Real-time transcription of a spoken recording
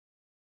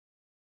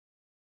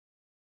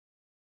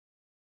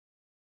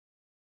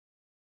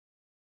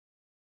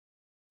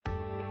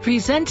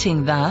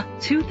Presenting the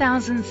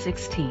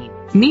 2016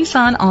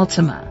 Nissan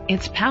Altima.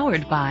 It's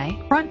powered by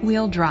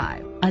front-wheel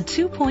drive, a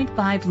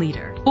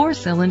 2.5-liter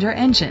four-cylinder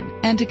engine,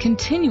 and a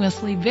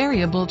continuously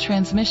variable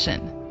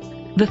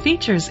transmission. The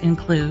features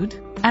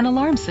include an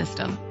alarm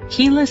system,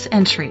 keyless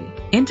entry,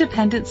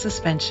 independent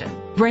suspension,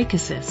 brake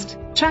assist,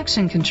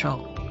 traction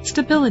control,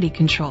 stability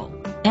control,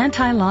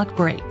 anti-lock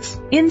brakes.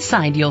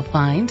 Inside you'll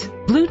find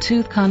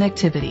Bluetooth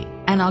connectivity,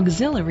 an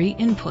auxiliary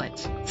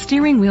input,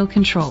 steering wheel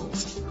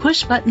controls,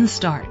 push button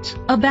start,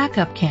 a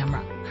backup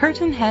camera,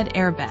 curtain head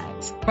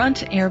airbags, front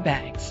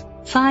airbags,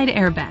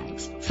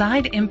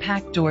 side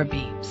impact door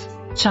beams,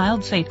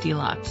 child safety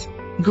locks.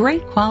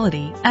 Great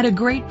quality at a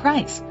great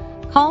price.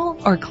 Call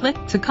or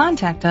click to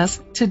contact us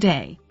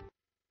today.